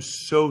I am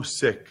so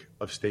sick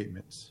of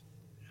statements.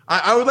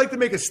 I would like to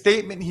make a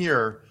statement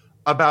here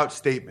about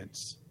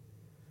statements.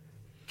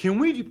 Can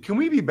we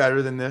be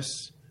better than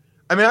this?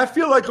 I mean, I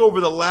feel like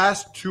over the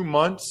last 2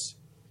 months,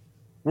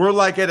 we're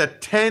like at a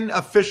 10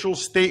 official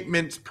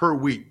statements per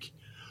week.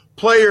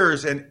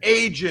 Players and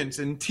agents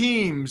and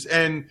teams.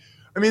 And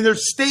I mean,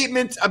 there's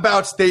statements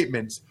about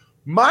statements.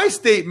 My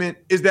statement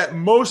is that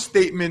most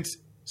statements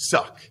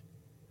suck.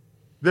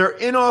 They're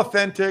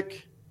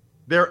inauthentic.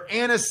 They're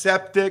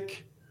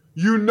antiseptic.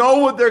 You know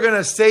what they're going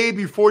to say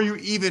before you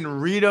even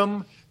read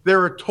them.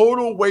 They're a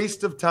total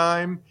waste of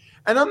time.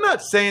 And I'm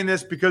not saying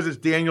this because it's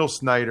Daniel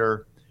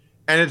Snyder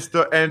and it's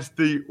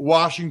the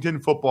Washington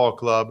Football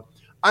Club.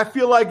 I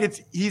feel like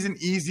he's an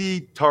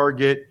easy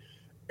target.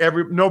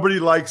 Nobody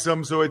likes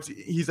him, so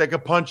he's like a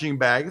punching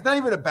bag. It's not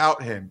even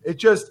about him.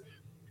 It's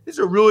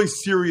a really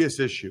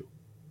serious issue,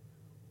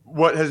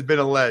 what has been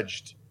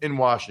alleged in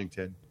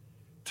Washington.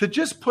 To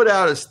just put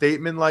out a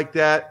statement like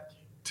that,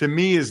 to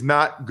me, is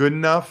not good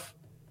enough.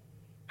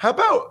 How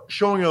about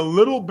showing a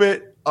little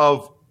bit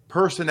of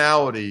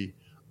personality,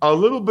 a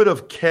little bit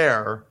of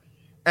care,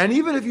 and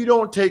even if you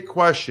don't take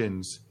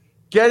questions,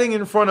 getting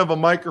in front of a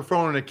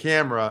microphone and a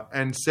camera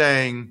and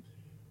saying,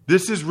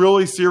 this is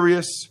really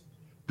serious,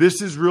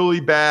 this is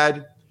really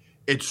bad,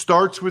 it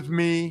starts with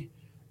me.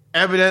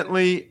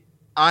 Evidently,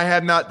 I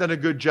have not done a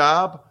good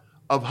job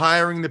of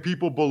hiring the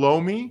people below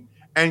me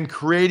and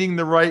creating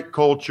the right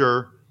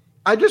culture.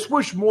 I just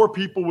wish more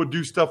people would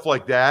do stuff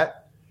like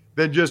that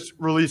than just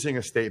releasing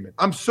a statement.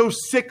 I'm so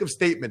sick of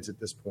statements at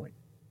this point.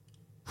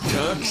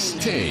 Tuck's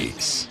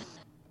Takes.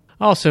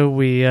 Also,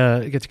 we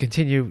get to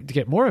continue to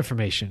get more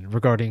information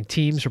regarding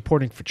teams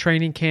reporting for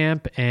training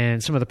camp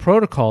and some of the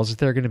protocols that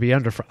they're going to be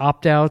under for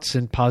opt-outs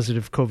and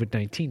positive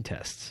COVID-19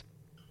 tests.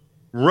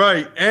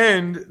 Right.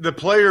 And the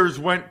players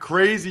went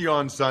crazy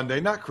on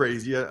Sunday. Not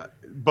crazy,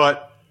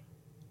 but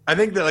I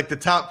think that the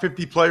top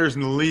 50 players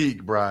in the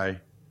league, Bri,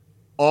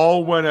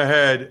 all went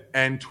ahead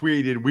and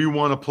tweeted, we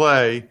want to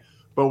play,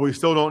 but we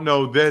still don't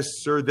know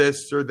this or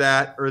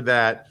that or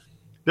that.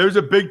 There's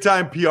a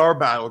big-time PR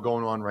battle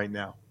going on right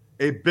now.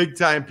 A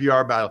big-time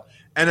PR battle.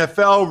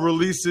 NFL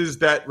releases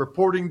that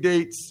reporting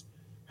dates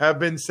have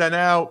been sent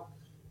out.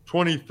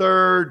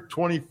 23rd,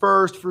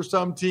 21st for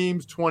some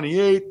teams,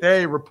 28th.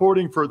 Hey,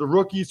 reporting for the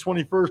rookies,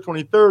 21st,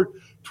 23rd,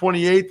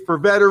 28th for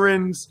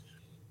veterans.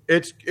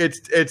 It's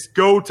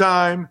go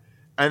time.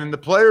 And then the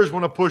players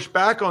want to push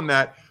back on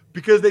that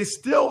because they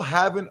still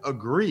haven't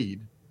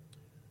agreed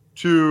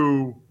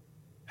to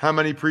how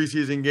many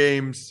preseason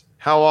games,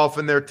 how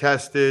often they're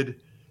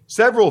tested,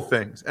 several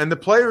things. And the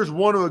players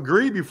want to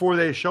agree before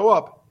they show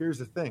up. Here's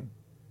the thing.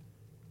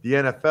 The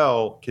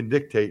NFL can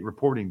dictate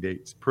reporting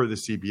dates per the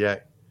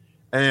CBA.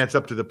 And it's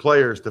up to the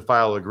players to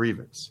file a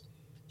grievance.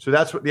 So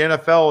that's what the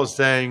NFL is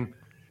saying.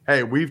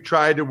 Hey, we've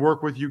tried to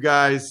work with you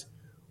guys.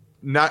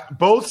 Not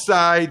both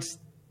sides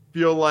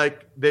feel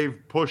like they've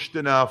pushed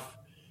enough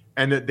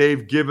and that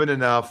they've given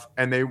enough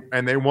and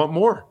they want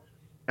more.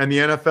 And the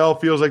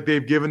NFL feels like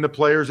they've given the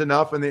players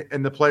enough and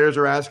the players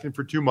are asking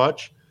for too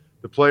much.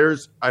 The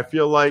players, I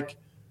feel like,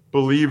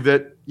 believe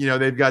that,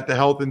 they've got the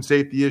health and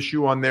safety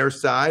issue on their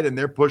side and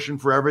they're pushing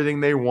for everything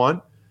they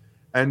want.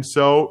 And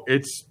so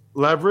it's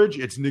leverage,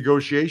 it's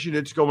negotiation,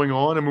 it's going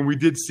on. I mean, we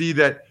did see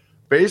that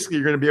basically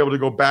you're going to be able to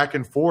go back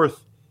and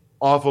forth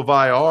off of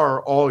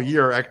IR all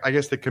year. I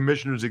guess the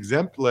commissioner's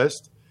exempt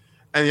list.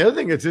 And the other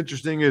thing that's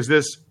interesting is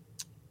this: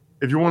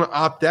 if you want to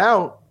opt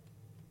out,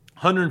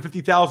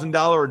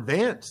 $150,000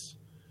 advance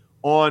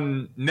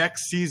on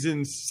next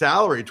season's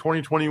salary,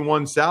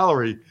 2021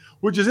 salary,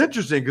 which is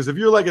interesting because if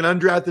you're like an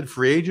undrafted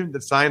free agent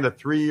that signed a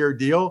 3-year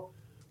deal,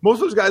 most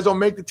of those guys don't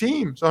make the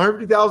team. So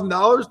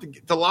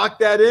 $150,000 to lock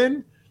that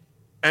in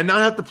and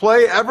not have to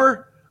play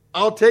ever,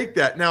 I'll take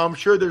that. Now, I'm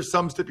sure there's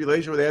some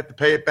stipulation where they have to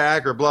pay it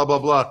back or blah, blah,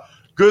 blah.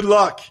 Good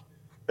luck.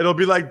 It'll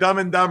be like Dumb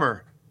and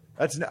Dumber.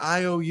 That's an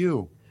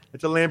IOU.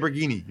 It's a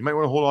Lamborghini. You might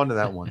want to hold on to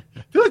that one.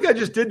 I feel like I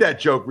just did that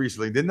joke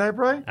recently, didn't I,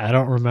 Brian? I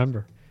don't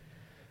remember.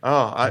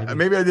 Oh,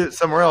 maybe I did it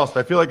somewhere else,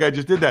 but I feel like I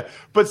just did that.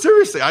 But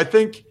seriously, I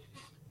think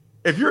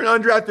if you're an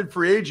undrafted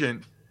free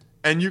agent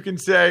and you can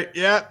say,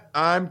 yeah,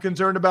 I'm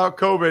concerned about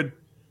COVID,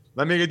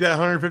 let me get that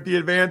 $150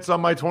 advance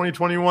on my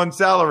 2021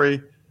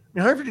 salary. I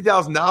mean,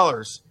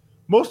 $150,000,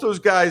 most of those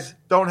guys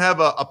don't have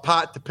a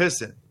pot to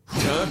piss in.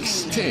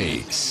 Ducks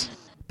Takes.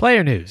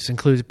 Player news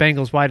includes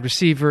Bengals wide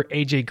receiver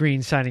A.J.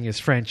 Green signing his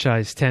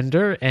franchise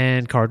tender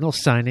and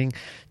Cardinals signing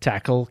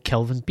tackle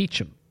Kelvin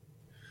Beachum.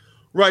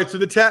 Right, so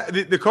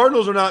the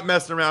Cardinals are not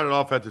messing around at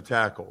offensive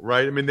tackle,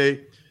 right? I mean,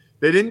 they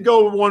didn't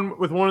go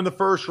with one in the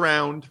first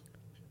round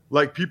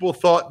like people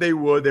thought they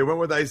would. They went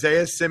with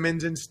Isaiah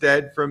Simmons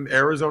instead from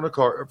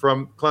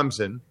from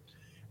Clemson.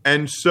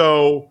 And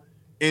so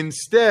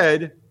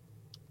instead,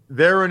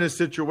 they're in a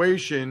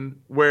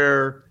situation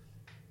where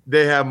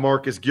they have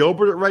Marcus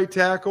Gilbert at right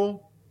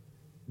tackle.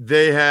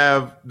 They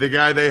have the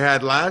guy they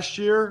had last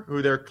year,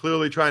 who they're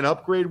clearly trying to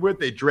upgrade with.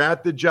 They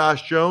drafted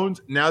Josh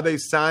Jones. Now they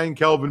signed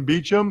Kelvin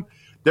Beachum.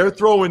 They're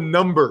throwing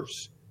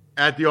numbers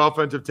at the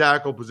offensive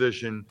tackle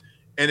position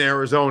in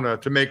Arizona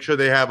to make sure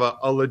they have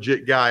a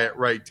legit guy at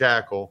right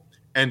tackle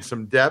and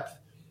some depth.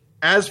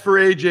 As for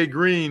A.J.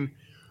 Green,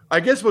 I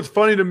guess what's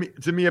funny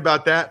to me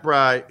about that,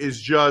 Bri, is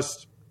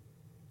just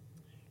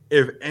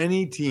if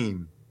any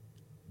team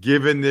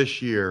given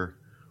this year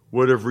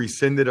would have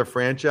rescinded a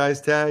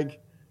franchise tag,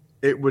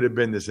 it would have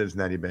been the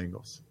Cincinnati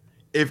Bengals.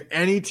 If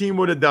any team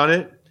would have done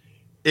it,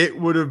 it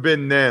would have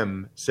been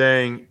them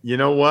saying, you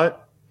know what?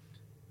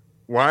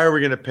 Why are we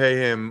going to pay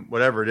him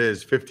whatever it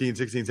is, $15,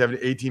 $16,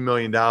 $17, $18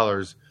 million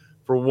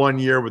for 1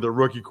 year with a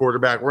rookie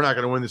quarterback? We're not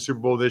going to win the Super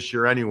Bowl this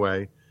year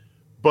anyway.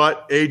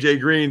 But A.J.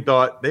 Green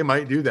thought they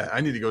might do that. I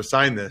need to go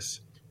sign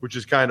this, which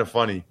is kind of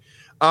funny.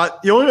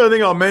 The only other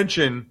thing I'll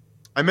mention,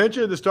 I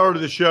mentioned at the start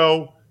of the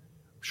show,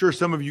 I'm sure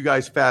some of you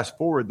guys fast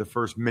forward the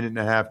first minute and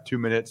a half, 2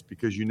 minutes,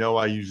 because you know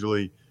I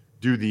usually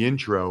do the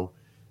intro.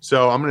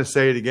 So I'm going to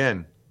say it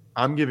again.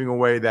 I'm giving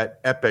away that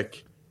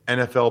epic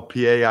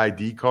NFLPA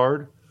ID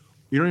card.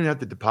 You don't even have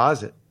to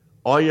deposit.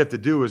 All you have to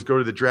do is go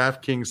to the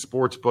DraftKings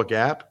Sportsbook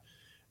app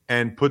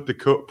and put the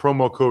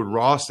promo code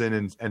Ross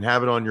in and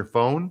have it on your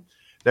phone.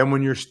 Then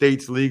when your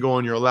state's legal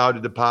and you're allowed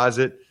to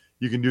deposit,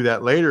 you can do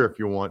that later if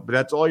you want. But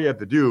that's all you have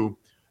to do.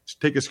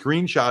 Just take a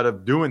screenshot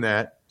of doing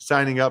that,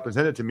 signing up, and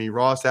send it to me,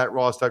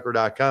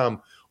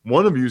 ross@rosstucker.com.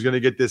 One of you is going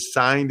to get this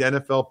signed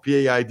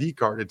NFLPA ID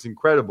card. It's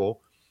incredible.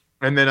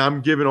 And then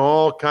I'm giving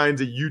all kinds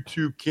of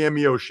YouTube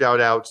Cameo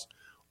shout-outs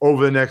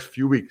over the next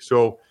few weeks.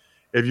 So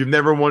if you've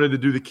never wanted to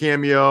do the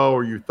Cameo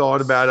or you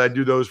thought about it, I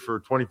do those for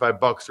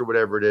 $25 or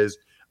whatever it is.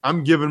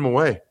 I'm giving them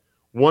away.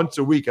 Once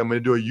a week, I'm going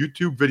to do a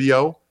YouTube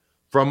video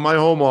from my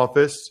home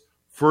office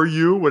for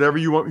you, whoever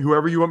you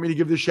want me to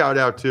give the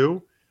shout-out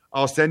to.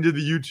 I'll send you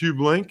the YouTube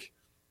link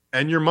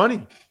and your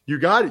money. You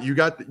got it. You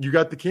got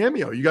the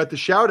Cameo. You got the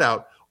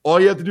shout-out. All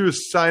you have to do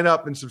is sign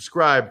up and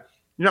subscribe.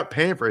 You're not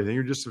paying for anything.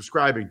 You're just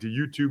subscribing to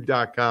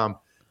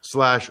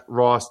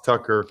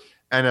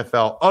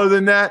youtube.com/RossTuckerNFL. Other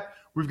than that,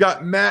 we've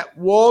got Matt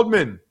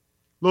Waldman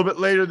a little bit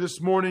later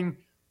this morning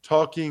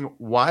talking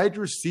wide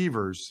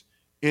receivers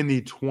in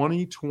the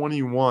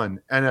 2021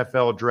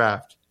 NFL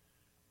Draft.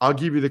 I'll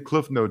give you the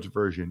Cliff Notes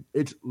version.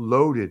 It's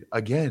loaded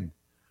again.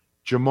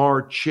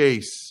 Jamar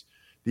Chase,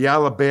 the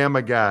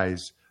Alabama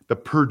guys, the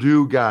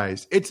Purdue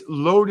guys. It's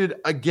loaded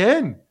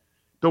again,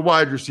 the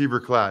wide receiver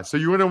class. So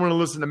you're going to want to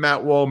listen to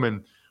Matt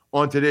Waldman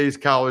on today's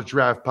College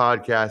Draft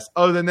podcast.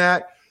 Other than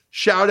that,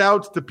 shout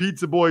outs to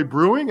Pizza Boy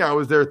Brewing. I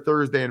was there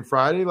Thursday and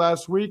Friday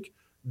last week.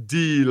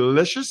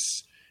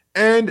 Delicious.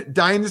 And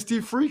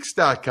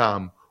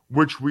DynastyFreaks.com,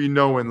 which we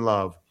know and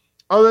love.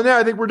 Other than that,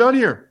 I think we're done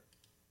here.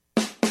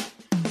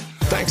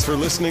 Thanks for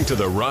listening to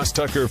the Ross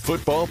Tucker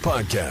Football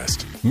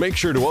Podcast. Make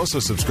sure to also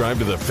subscribe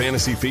to the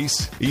Fantasy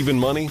Feast, Even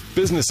Money,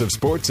 Business of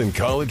Sports, and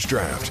College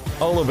Draft.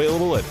 All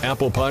available at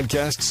Apple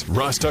Podcasts,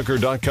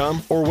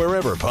 rosstucker.com, or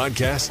wherever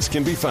podcasts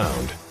can be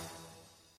found.